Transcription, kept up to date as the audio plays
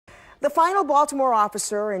The final Baltimore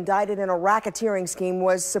officer indicted in a racketeering scheme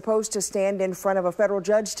was supposed to stand in front of a federal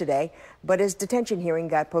judge today, but his detention hearing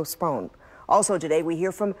got postponed. Also today, we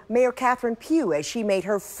hear from Mayor Catherine Pugh as she made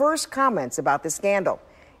her first comments about the scandal.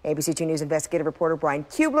 ABC2 News investigative reporter Brian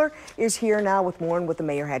Kubler is here now with more on what the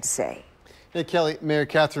mayor had to say. Hey, Kelly, Mayor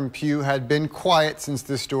Catherine Pugh had been quiet since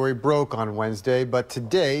this story broke on Wednesday, but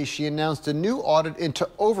today she announced a new audit into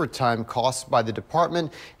overtime costs by the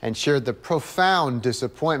department and shared the profound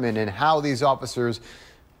disappointment in how these officers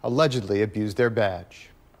allegedly abused their badge.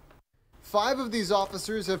 5 of these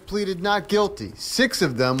officers have pleaded not guilty. 6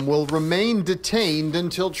 of them will remain detained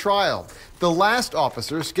until trial. The last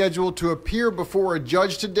officer scheduled to appear before a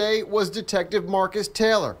judge today was Detective Marcus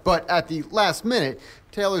Taylor, but at the last minute,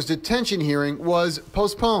 Taylor's detention hearing was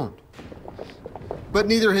postponed. But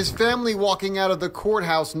neither his family walking out of the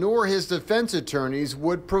courthouse nor his defense attorneys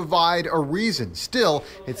would provide a reason. Still,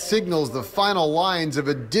 it signals the final lines of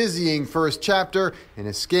a dizzying first chapter in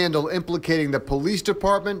a scandal implicating the police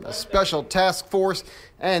department, a special task force,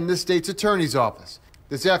 and the state's attorney's office.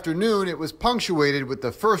 This afternoon, it was punctuated with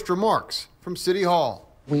the first remarks from City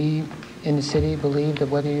Hall. We in the city believe that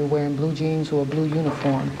whether you're wearing blue jeans or a blue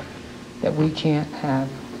uniform, that we can't have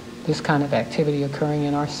this kind of activity occurring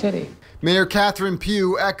in our city. Mayor Catherine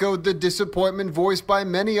Pugh echoed the disappointment voiced by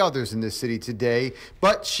many others in the city today,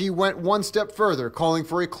 but she went one step further, calling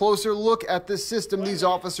for a closer look at the system these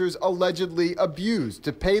officers allegedly abused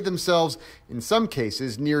to pay themselves, in some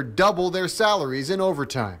cases, near double their salaries in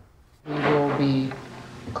overtime. We will be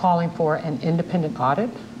calling for an independent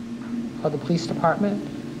audit of the police department,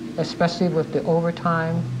 especially with the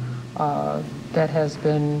overtime that has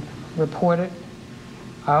been reported.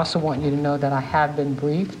 I also want you to know that I have been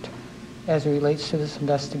briefed as it relates to this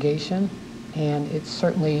investigation, and it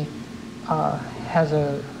certainly has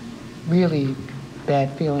a really bad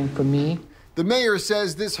feeling for me. The mayor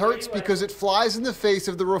says this hurts because it flies in the face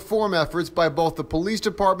of the reform efforts by both the police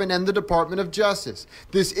department and the Department of Justice.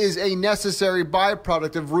 This is a necessary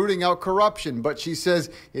byproduct of rooting out corruption, but she says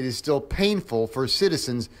it is still painful for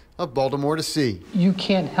citizens of Baltimore to see. You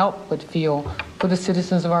can't help but feel for the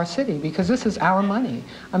citizens of our city because this is our money.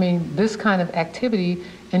 I mean, this kind of activity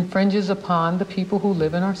infringes upon the people who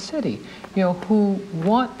live in our city, who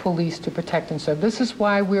want police to protect and serve. This is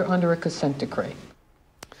why we're under a consent decree.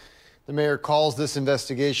 The mayor calls this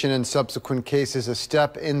investigation and subsequent cases a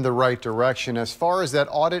step in the right direction. As far as that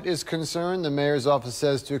audit is concerned, the mayor's office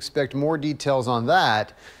says to expect more details on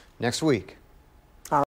that next week.